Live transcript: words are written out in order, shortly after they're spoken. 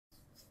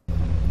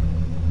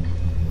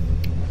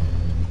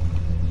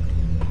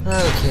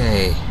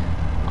Okay,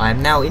 I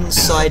am now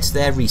inside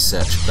their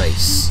research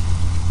base.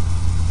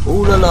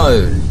 All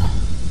alone.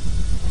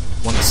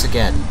 Once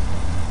again.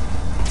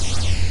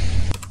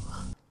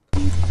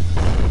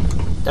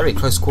 Very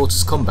close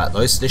quarters combat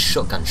though, so this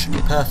shotgun should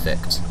be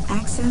perfect.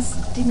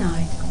 Access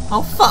denied.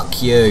 Oh,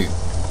 fuck you!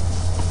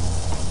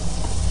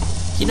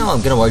 You know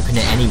I'm going to open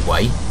it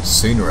anyway,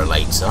 sooner or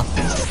later.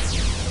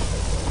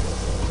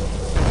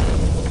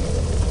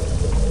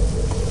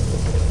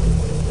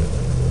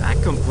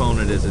 That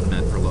component isn't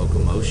meant for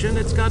locomotion.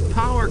 It's got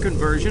power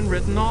conversion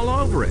written all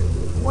over it.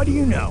 What do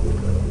you know?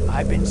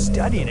 I've been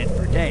studying it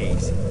for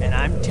days, and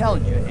I'm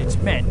telling you, it's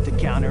meant to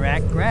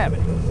counteract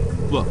gravity.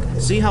 Look,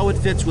 see how it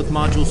fits with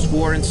modules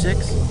 4 and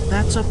 6?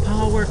 That's a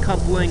power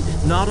coupling,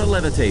 not a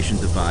levitation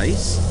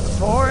device.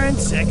 4 and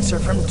 6 are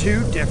from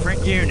 2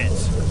 different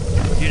units.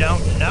 You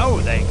don't know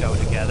they go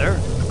together.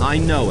 I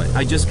know it.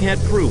 I just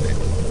can't prove it.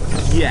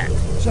 Yet.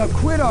 So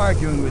quit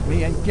arguing with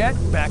me and get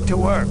back to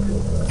work.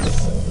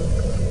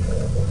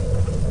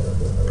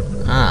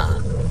 Ah.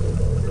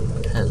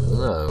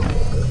 Hello.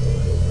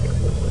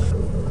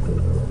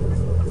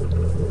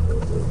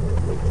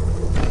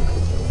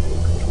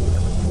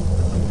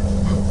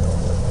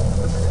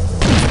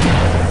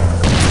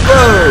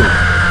 Whoa!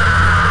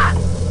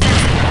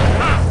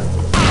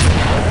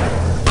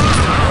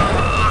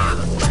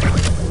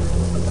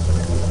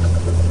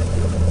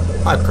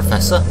 Hi,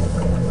 Professor.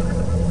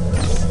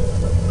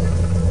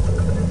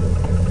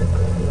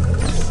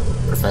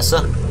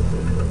 Professor?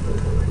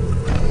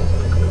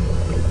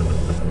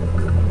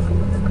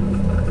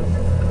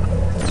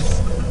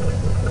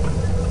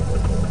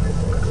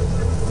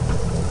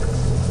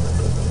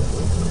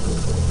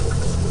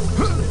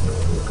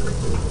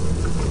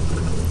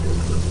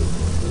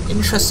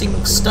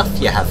 Interesting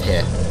stuff you have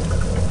here.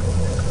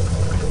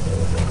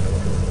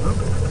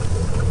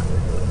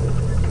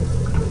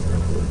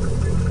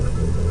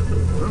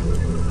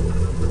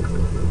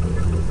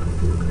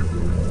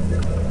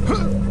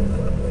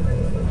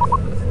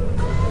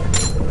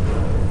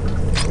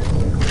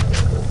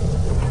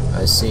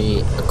 I see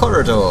a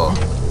corridor.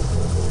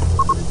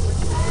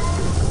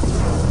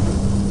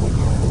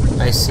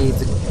 I see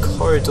the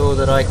corridor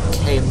that I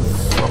came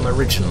from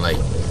originally.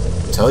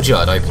 Told you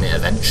I'd open it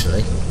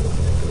eventually.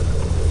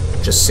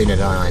 Just sooner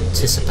than I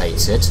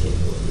anticipated.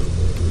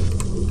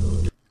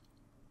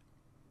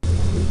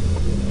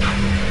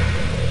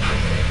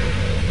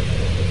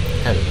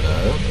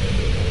 Hello.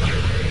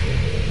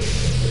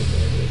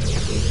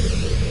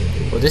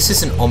 Well, this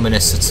isn't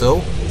ominous at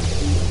all.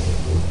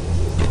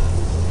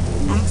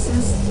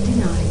 Access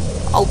denied.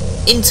 Oh,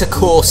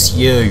 intercourse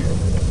you!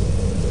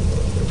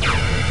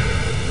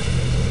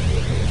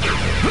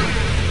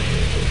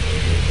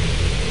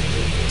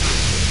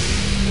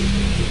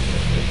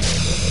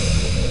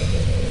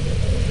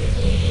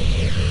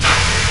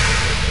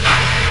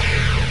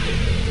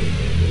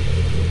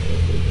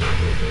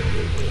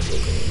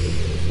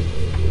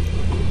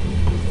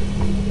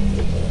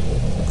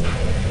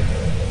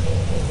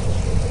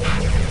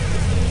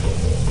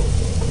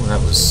 That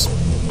was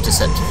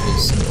deceptively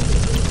simple.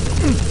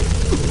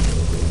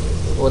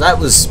 Well, that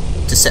was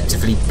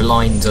deceptively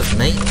blind of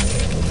me.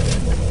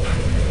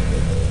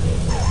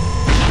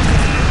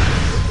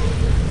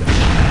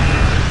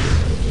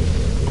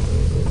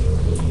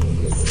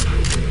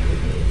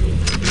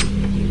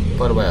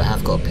 By the way, I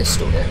have got a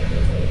pistol here.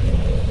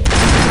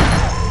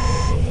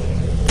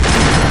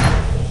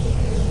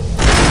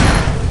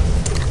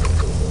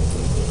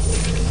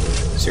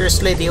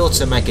 Seriously, the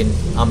Automag in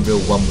Unreal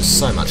 1 was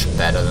so much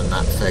better than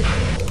that thing.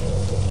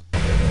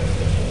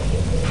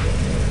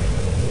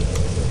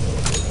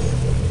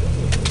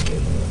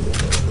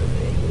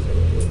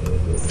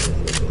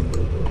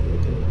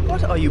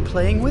 What are you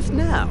playing with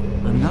now?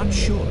 I'm not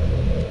sure,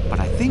 but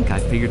I think I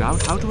figured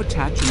out how to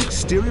attach an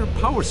exterior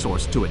power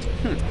source to it.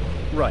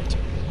 Right.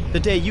 The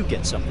day you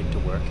get something to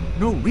work.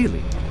 No,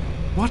 really.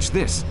 Watch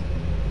this.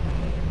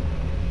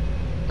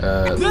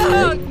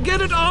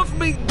 Get it off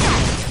me!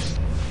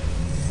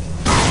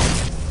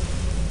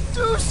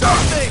 Do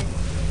something!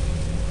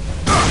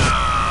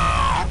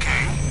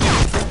 Okay.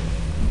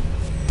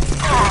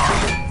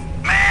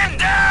 Man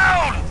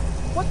down!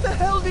 What the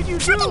hell did you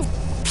do?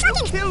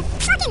 You killed...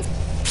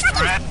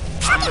 Threat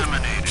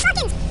eliminated.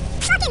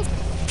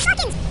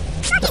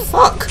 The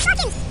fuck?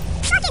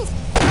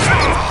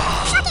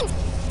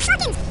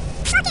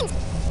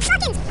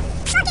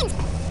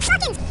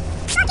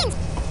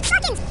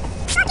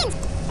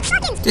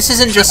 This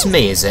isn't just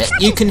me, is it?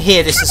 You can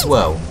hear this as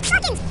well.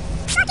 Shut up.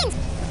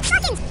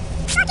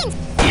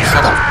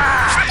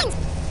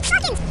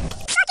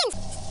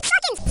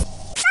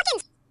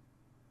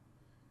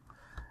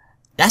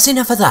 That's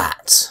enough of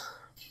that.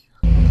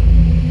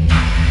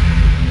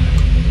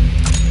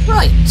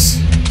 Right.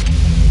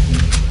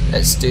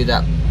 Let's do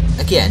that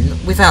again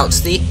without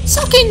the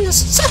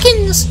suckins,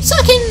 suckins,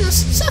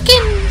 suckins,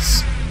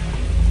 suckins.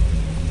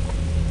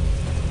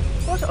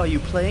 What are you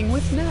playing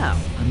with now?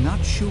 I'm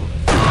not sure.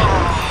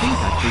 I think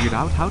I figured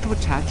out how to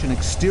attach an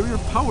exterior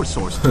power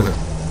source to it.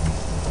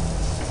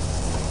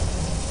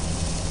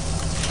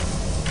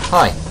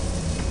 Hi.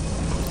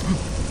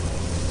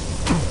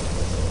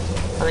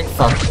 Having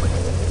fun.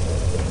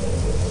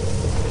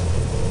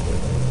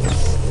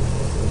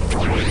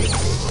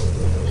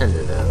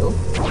 Hello.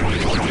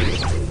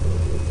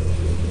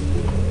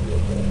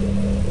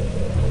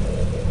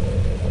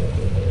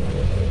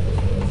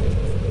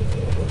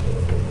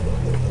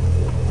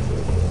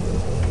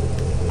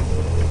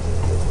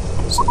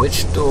 So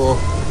which door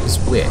is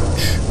which?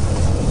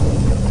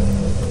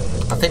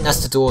 I think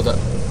that's the door that...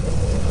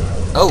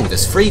 Oh,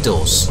 there's 3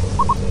 doors.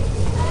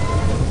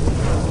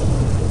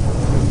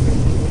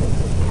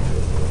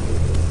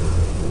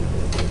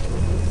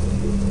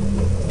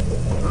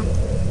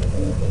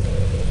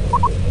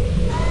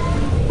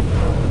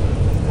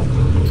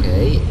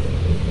 Okay.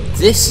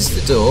 This is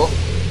the door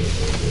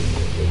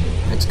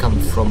I had to come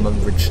from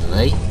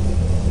originally.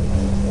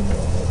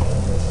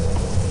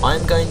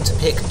 I'm going to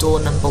pick door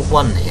number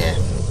 1 here.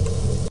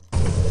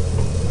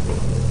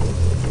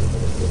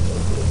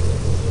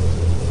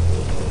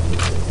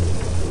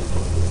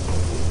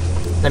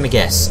 Let me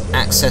guess.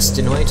 Access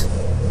denied?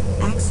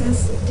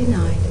 Access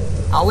denied.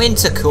 Oh,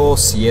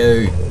 intercourse,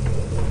 you!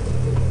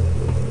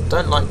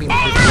 Don't like being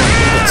proved wrong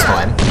all the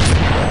time.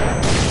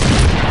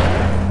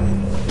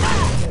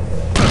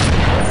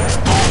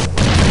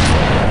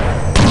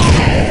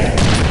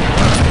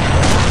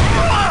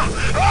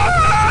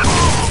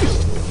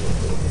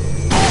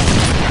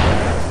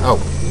 Oh.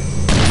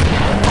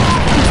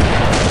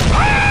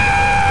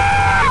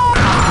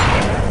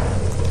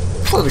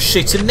 I thought it was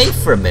shooting me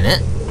for a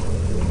minute.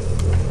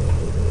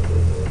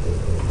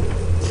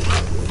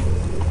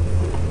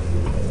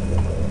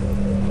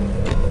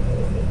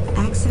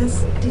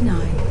 Access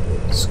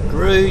denied.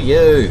 Screw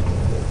you!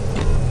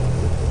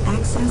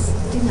 Access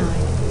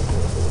denied.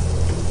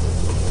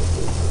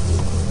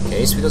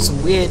 Okay, so we got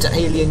some weird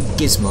alien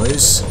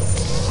gizmos,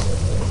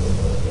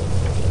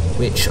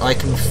 which I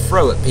can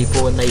throw at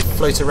people and they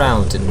float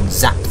around and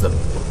zap them.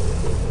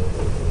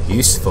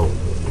 Useful.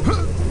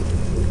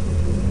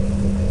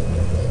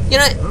 You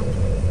know,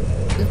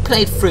 we've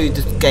played through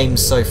the game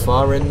so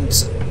far and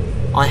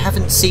I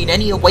haven't seen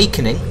any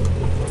awakening.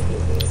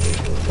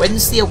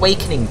 When's the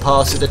awakening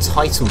part of the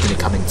title going to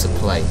come into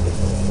play?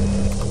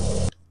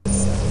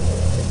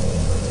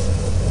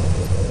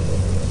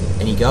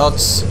 Any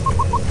guards?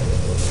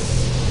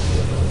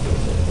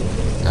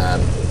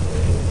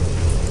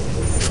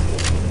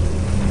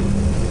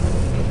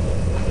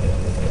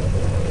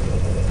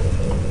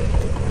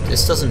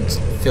 This doesn't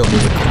fill me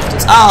with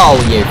confidence. Oh,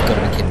 you've got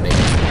to be kidding me.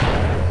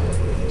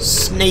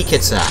 Sneak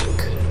attack.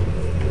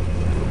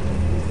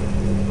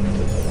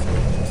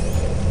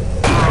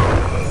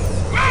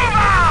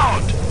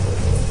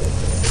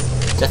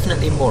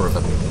 Definitely more of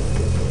them.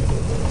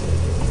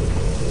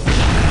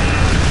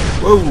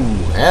 Whoa,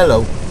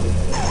 hello.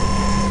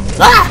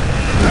 Ah!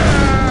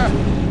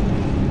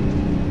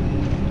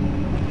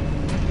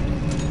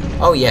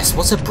 Oh yes,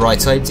 what a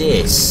bright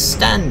idea.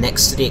 Stand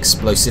next to the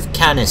explosive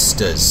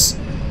canisters.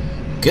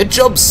 Good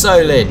job,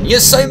 Solin. You're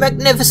so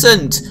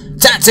magnificent.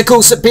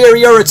 Tactical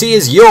superiority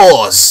is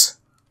yours.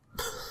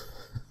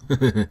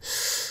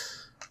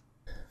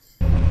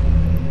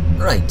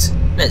 Right,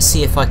 let's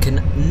see if I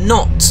can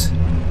not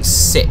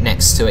sit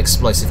next to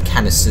explosive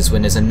canisters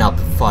when there's a nub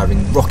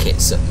firing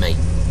rockets at me.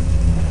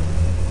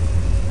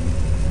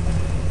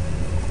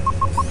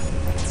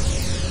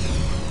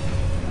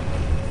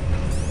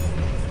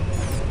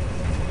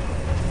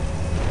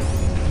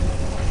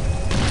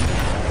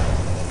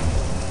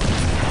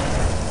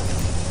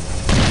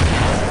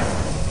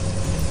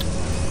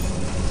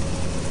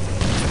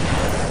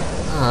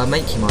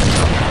 Make your mind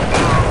up.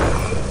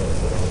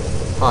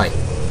 Hi.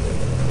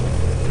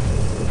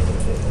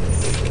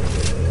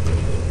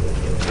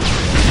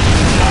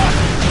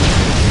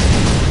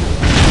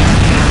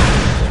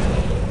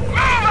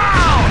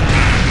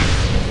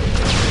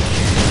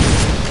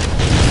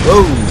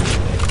 Whoa!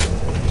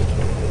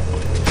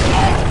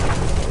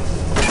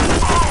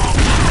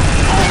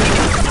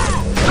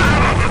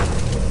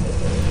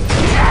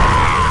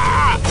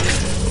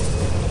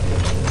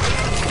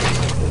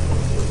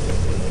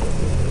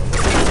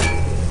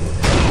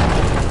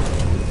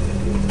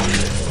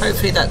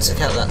 Hopefully that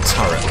took out that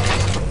turret.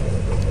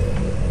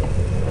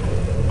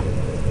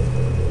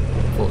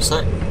 Thought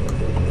so.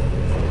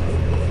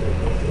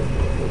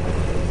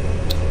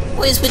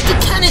 What is with the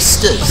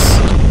canisters?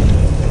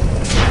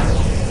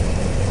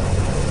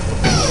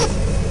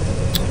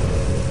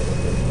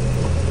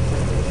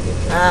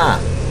 Ah.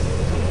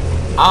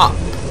 Up.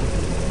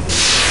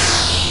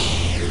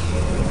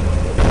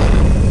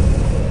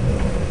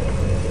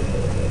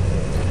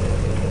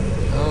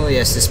 Oh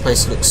yes, this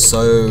place looks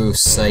so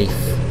safe.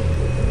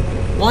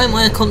 Why am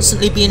I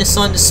constantly being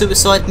assigned to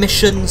suicide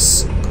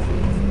missions?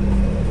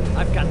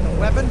 I've got the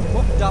weapon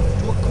hooked up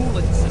to a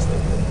coolant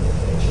system.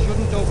 It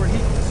shouldn't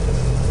overheat.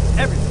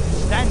 Everyone,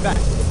 stand back.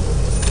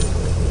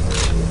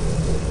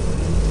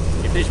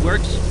 If this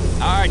works,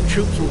 our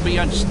troops will be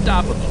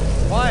unstoppable.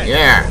 Quiet.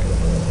 Yeah.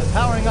 I'm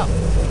powering up.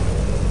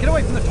 Get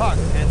away from the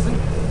target, Hanson.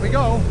 Here we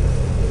go.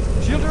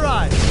 Shield your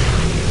eyes.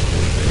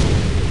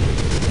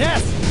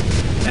 Yes!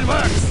 It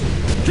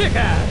works! Kick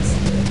ass!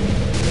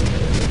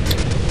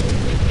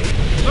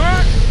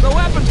 The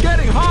weapon's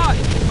getting hot!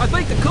 I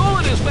think the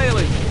coolant is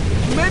failing!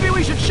 Maybe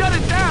we should shut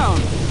it down!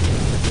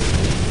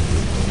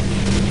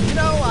 You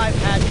know, I've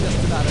had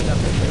just about enough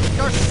of you.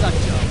 You're such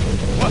a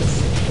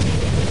wuss.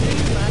 Bring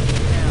that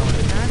down,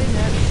 not in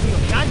that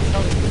shield. I'm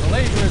telling you, the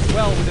laser is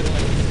well within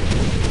limits.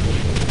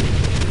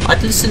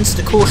 I'd listen to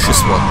the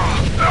cautious one.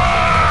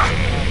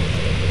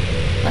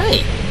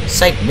 Hey,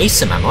 saved me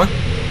some ammo.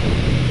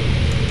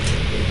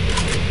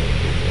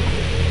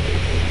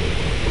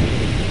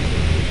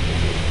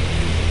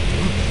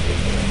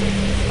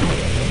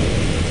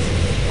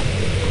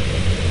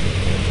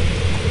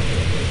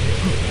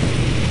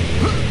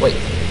 Wait.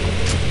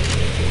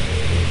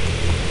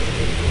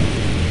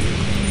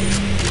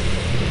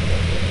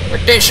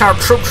 With this, our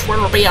troops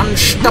will be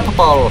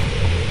unstoppable.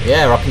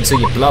 Yeah, up until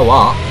you blow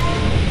up.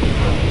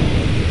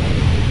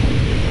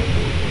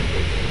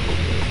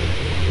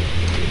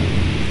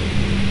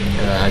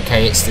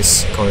 Okay, it's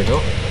this corridor.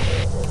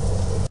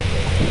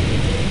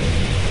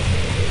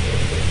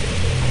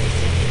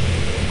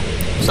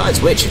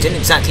 Besides which, it didn't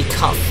exactly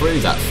cut through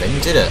that thing,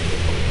 did it?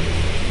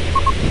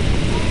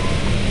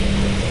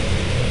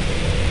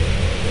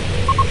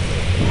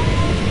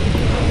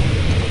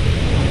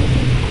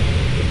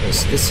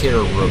 Is this here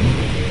a room?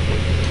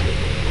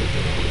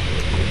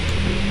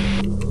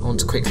 I want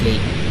to quickly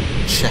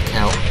check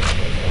out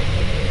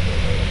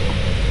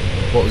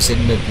what was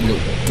in the little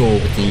door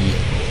with the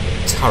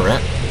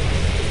turret.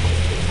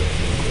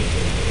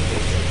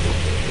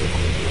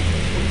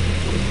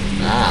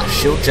 Ah,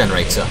 shield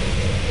generator.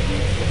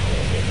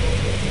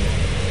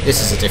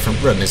 This is a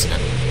different room, isn't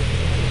it?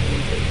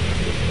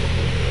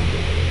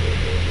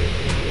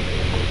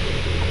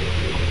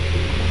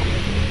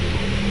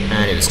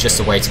 And it was just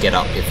a way to get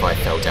up if I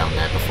fell down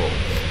there before.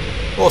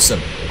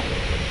 Awesome.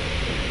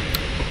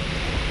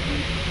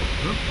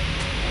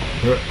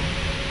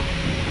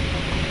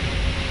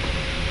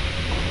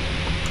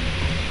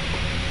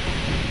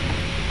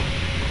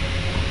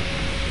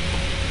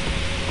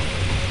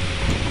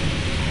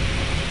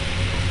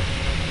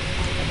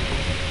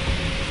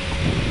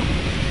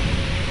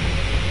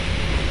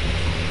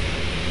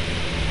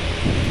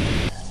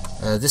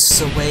 This is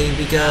the way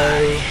we go.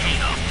 I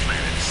hate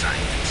off-planet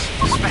science,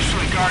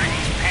 especially regarding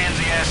these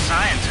pansy-ass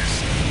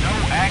scientists. No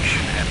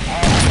action at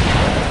all.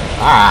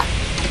 Ah.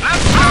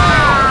 Let's go!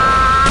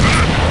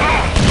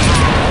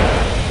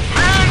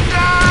 Man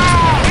down!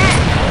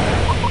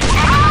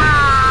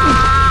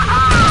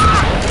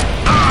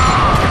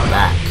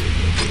 Back.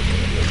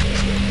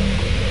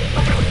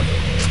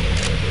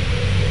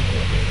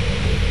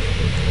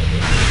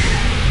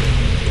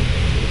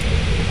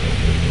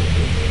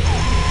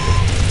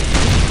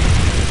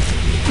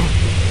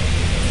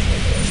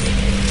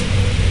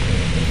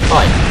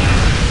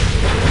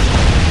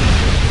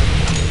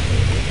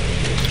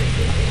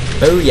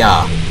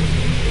 Booyah!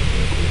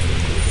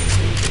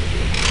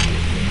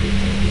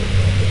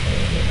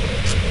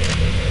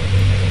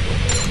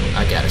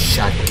 I got a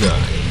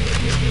shotgun.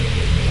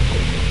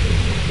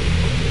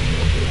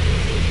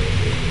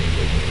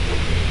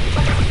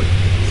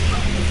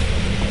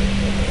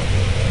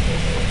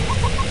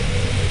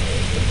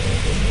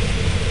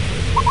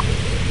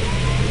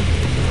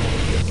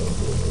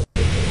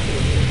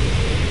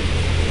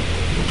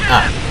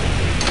 Ah.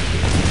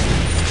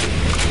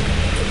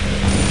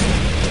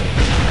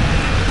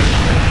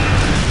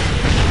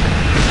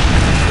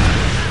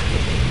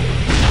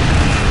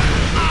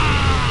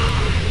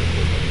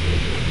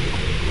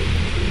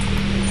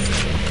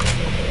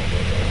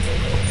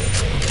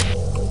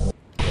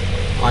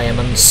 I am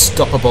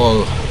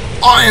unstoppable.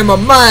 I am a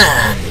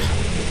man!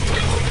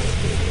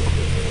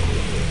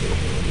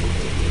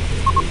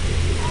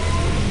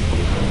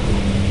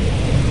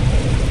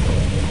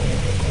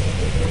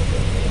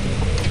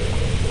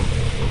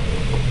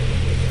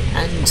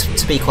 And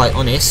to be quite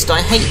honest,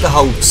 I hate the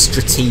whole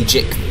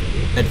strategic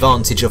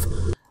advantage of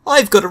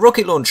I've got a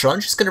rocket launcher,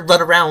 I'm just going to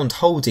run around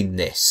holding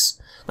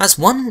this. That's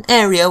one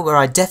area where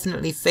I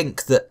definitely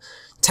think that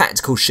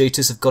tactical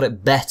shooters have got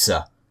it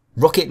better.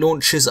 Rocket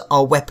launchers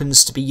are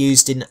weapons to be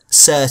used in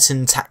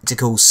certain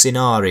tactical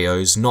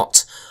scenarios,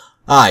 not,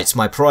 it's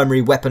my primary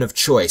weapon of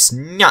choice.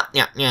 Nya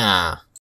nya nya.